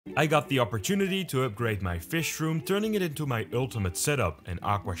I got the opportunity to upgrade my fish room, turning it into my ultimate setup, and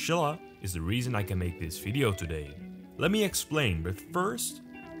Aquashella is the reason I can make this video today. Let me explain, but first,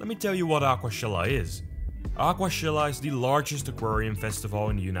 let me tell you what Aquashella is. Aquashella is the largest aquarium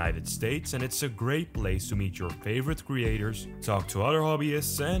festival in the United States, and it's a great place to meet your favorite creators, talk to other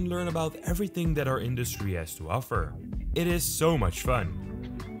hobbyists, and learn about everything that our industry has to offer. It is so much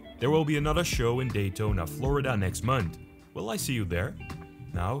fun. There will be another show in Daytona, Florida next month. Will I see you there?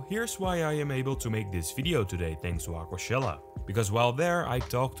 Now, here's why I am able to make this video today thanks to Aquashella. Because while there, I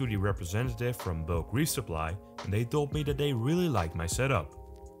talked to the representative from Bulk Reef Supply, and they told me that they really liked my setup.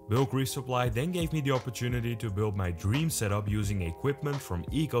 Bulk Reef Supply then gave me the opportunity to build my dream setup using equipment from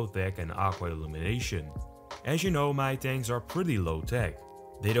Ecotech and Aqua Illumination. As you know, my tanks are pretty low tech.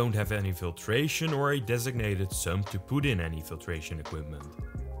 They don't have any filtration or a designated sump to put in any filtration equipment.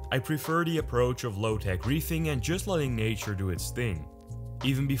 I prefer the approach of low tech reefing and just letting nature do its thing.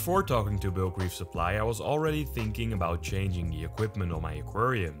 Even before talking to Bulk Reef Supply, I was already thinking about changing the equipment on my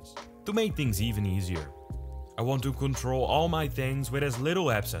aquariums, to make things even easier. I want to control all my tanks with as little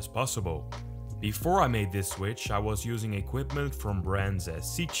apps as possible. Before I made this switch, I was using equipment from brands as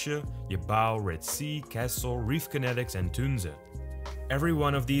Sitje, Yebao, Red Sea, Castle, Reef Kinetics and Tunze. Every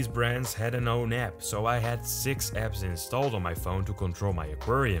one of these brands had an own app, so I had 6 apps installed on my phone to control my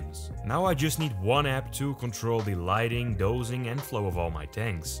aquariums. Now I just need one app to control the lighting, dosing and flow of all my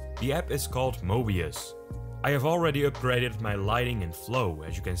tanks. The app is called Mobius. I have already upgraded my lighting and flow,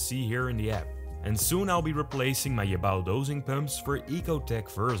 as you can see here in the app. And soon I'll be replacing my Yebao dosing pumps for Ecotech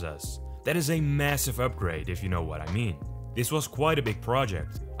Versas. That is a massive upgrade if you know what I mean. This was quite a big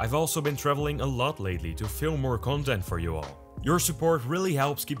project. I've also been traveling a lot lately to film more content for you all. Your support really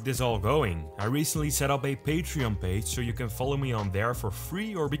helps keep this all going. I recently set up a Patreon page so you can follow me on there for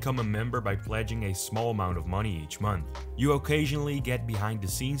free or become a member by pledging a small amount of money each month. You occasionally get behind the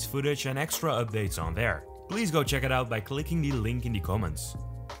scenes footage and extra updates on there. Please go check it out by clicking the link in the comments.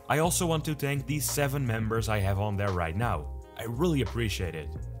 I also want to thank these 7 members I have on there right now. I really appreciate it.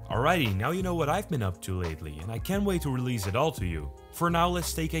 Alrighty, now you know what I've been up to lately and I can't wait to release it all to you. For now,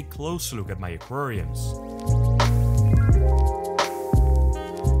 let's take a close look at my aquariums.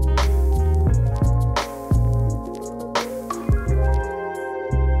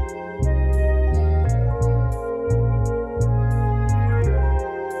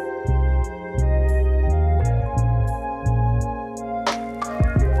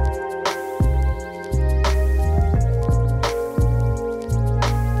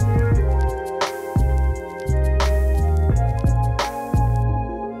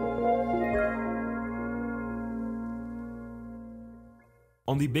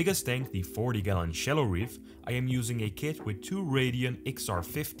 On the biggest tank, the 40-gallon Shallow Reef, I am using a kit with 2 Radian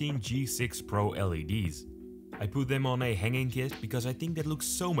XR15 G6 Pro LEDs. I put them on a hanging kit because I think that looks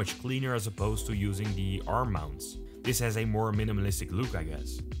so much cleaner as opposed to using the arm mounts. This has a more minimalistic look, I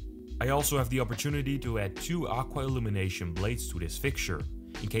guess. I also have the opportunity to add 2 Aqua Illumination blades to this fixture,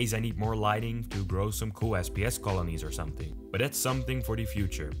 in case I need more lighting to grow some cool SPS colonies or something. But that's something for the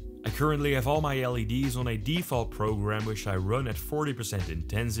future. I currently have all my LEDs on a default program which I run at 40%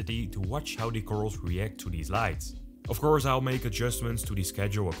 intensity to watch how the corals react to these lights. Of course, I'll make adjustments to the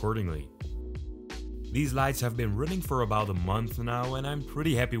schedule accordingly. These lights have been running for about a month now and I'm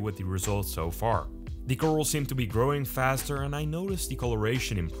pretty happy with the results so far. The corals seem to be growing faster and I noticed the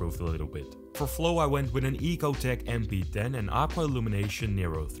coloration improved a little bit. For flow I went with an Ecotech MP10 and Aqua Illumination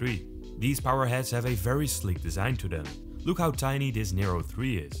Nero 3. These power heads have a very sleek design to them. Look how tiny this Nero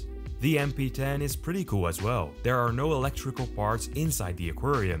 3 is. The MP10 is pretty cool as well. There are no electrical parts inside the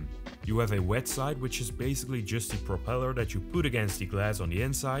aquarium. You have a wet side, which is basically just the propeller that you put against the glass on the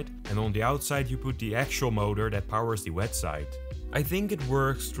inside, and on the outside you put the actual motor that powers the wet side. I think it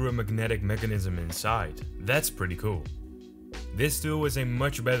works through a magnetic mechanism inside. That's pretty cool. This tool is a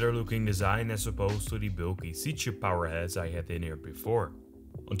much better looking design as opposed to the bulky Sitje power heads I had in here before.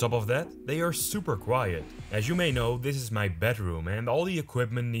 On top of that, they are super quiet. As you may know, this is my bedroom and all the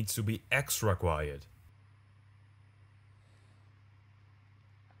equipment needs to be extra quiet.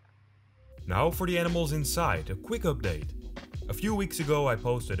 Now for the animals inside, a quick update. A few weeks ago I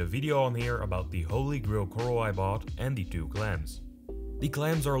posted a video on here about the Holy Grail coral I bought and the 2 clams. The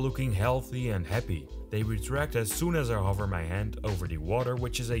clams are looking healthy and happy. They retract as soon as I hover my hand over the water,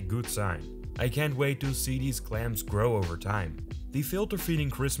 which is a good sign. I can't wait to see these clams grow over time. The filter feeding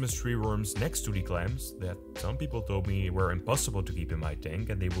Christmas tree worms next to the clams, that some people told me were impossible to keep in my tank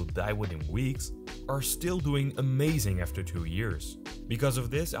and they will die within weeks, are still doing amazing after 2 years. Because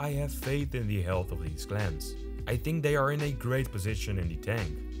of this, I have faith in the health of these clams. I think they are in a great position in the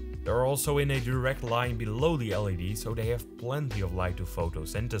tank. They're also in a direct line below the LED, so they have plenty of light to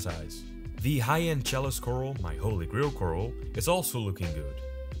photosynthesize. The high-end chalice coral, my holy grail coral, is also looking good.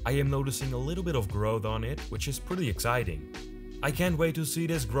 I am noticing a little bit of growth on it, which is pretty exciting. I can't wait to see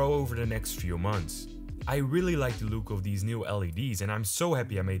this grow over the next few months. I really like the look of these new LEDs and I'm so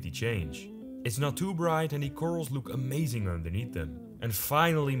happy I made the change. It's not too bright and the corals look amazing underneath them. And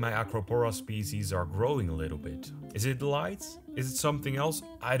finally my Acropora species are growing a little bit. Is it the lights? Is it something else?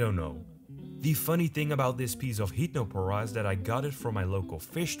 I don't know. The funny thing about this piece of Hypnopora is that I got it from my local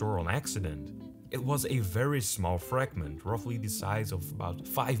fish store on accident. It was a very small fragment, roughly the size of about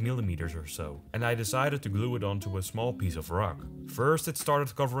 5 mm or so, and I decided to glue it onto a small piece of rock. First it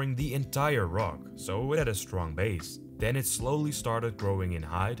started covering the entire rock, so it had a strong base. Then it slowly started growing in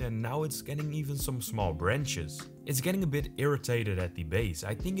height and now it's getting even some small branches. It's getting a bit irritated at the base.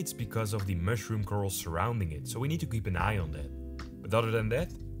 I think it's because of the mushroom corals surrounding it, so we need to keep an eye on that. But other than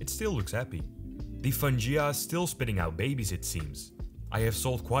that, it still looks happy. The fungia is still spitting out babies, it seems. I have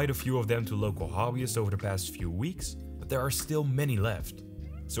sold quite a few of them to local hobbyists over the past few weeks, but there are still many left.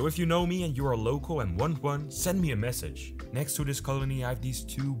 So if you know me and you are local and want one, send me a message. Next to this colony I have these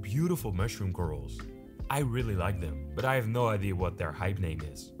two beautiful mushroom corals. I really like them, but I have no idea what their hype name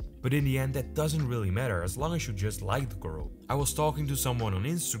is. But in the end that doesn't really matter as long as you just like the coral. I was talking to someone on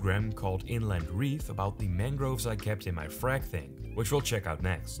Instagram called Inland Reef about the mangroves I kept in my frag tank, which we'll check out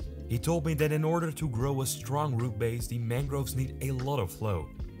next. He told me that in order to grow a strong root base, the mangroves need a lot of flow.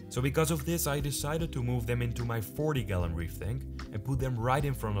 So because of this, I decided to move them into my 40-gallon reef tank and put them right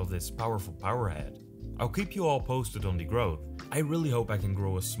in front of this powerful power head. I'll keep you all posted on the growth. I really hope I can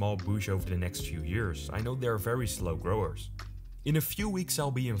grow a small bush over the next few years. I know they're very slow growers. In a few weeks I'll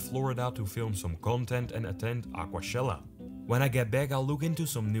be in Florida to film some content and attend Aquashella. When I get back I'll look into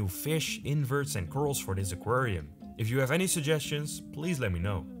some new fish, inverts and corals for this aquarium. If you have any suggestions, please let me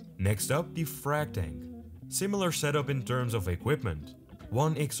know. Next up, the frag tank. Similar setup in terms of equipment.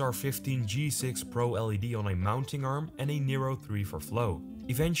 One XR15 G6 Pro LED on a mounting arm and a Nero 3 for flow.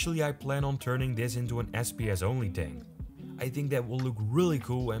 Eventually I plan on turning this into an SPS only tank. I think that will look really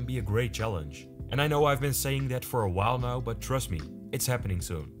cool and be a great challenge. And I know I've been saying that for a while now, but trust me, it's happening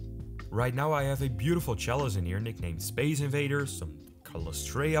soon. Right now I have a beautiful chalice in here nicknamed Space Invaders, some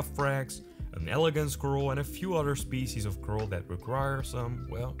Calostrea frags, an elegance coral and a few other species of coral that require some,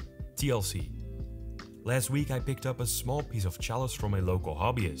 well, TLC. Last week I picked up a small piece of chalice from a local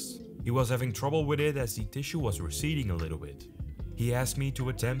hobbyist. He was having trouble with it as the tissue was receding a little bit. He asked me to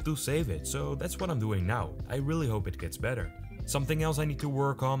attempt to save it, so that's what I'm doing now. I really hope it gets better. Something else I need to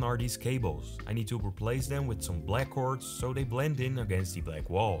work on are these cables. I need to replace them with some black cords so they blend in against the black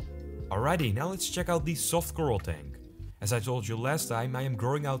wall. Alrighty, now let's check out the soft coral tank. As I told you last time, I am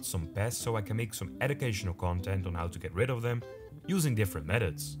growing out some pests so I can make some educational content on how to get rid of them using different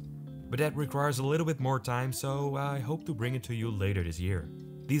methods. But that requires a little bit more time, so I hope to bring it to you later this year.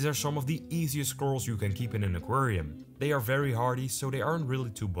 These are some of the easiest corals you can keep in an aquarium. They are very hardy, so they aren't really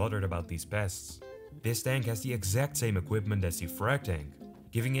too bothered about these pests. This tank has the exact same equipment as the frag tank,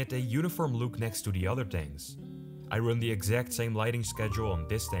 giving it a uniform look next to the other tanks. I run the exact same lighting schedule on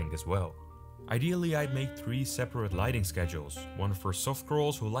this tank as well. Ideally I'd make 3 separate lighting schedules, one for soft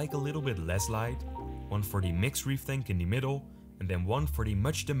corals who like a little bit less light, one for the mixed reef tank in the middle, and then one for the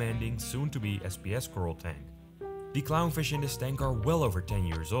much demanding soon-to-be SPS coral tank. The clownfish in this tank are well over 10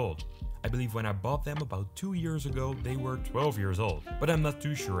 years old. I believe when I bought them about 2 years ago they were 12 years old, but I'm not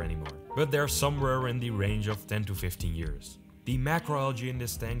too sure anymore. But they're somewhere in the range of 10 to 15 years. The macroalgae in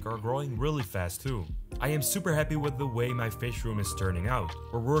this tank are growing really fast too. I am super happy with the way my fish room is turning out.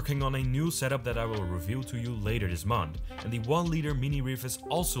 We're working on a new setup that I will reveal to you later this month, and the 1 liter mini reef is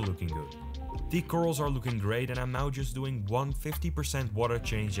also looking good. The corals are looking great and I'm now just doing one 50% water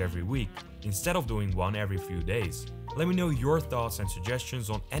change every week, instead of doing one every few days. Let me know your thoughts and suggestions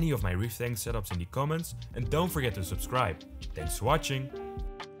on any of my reef tank setups in the comments and don't forget to subscribe. Thanks for watching!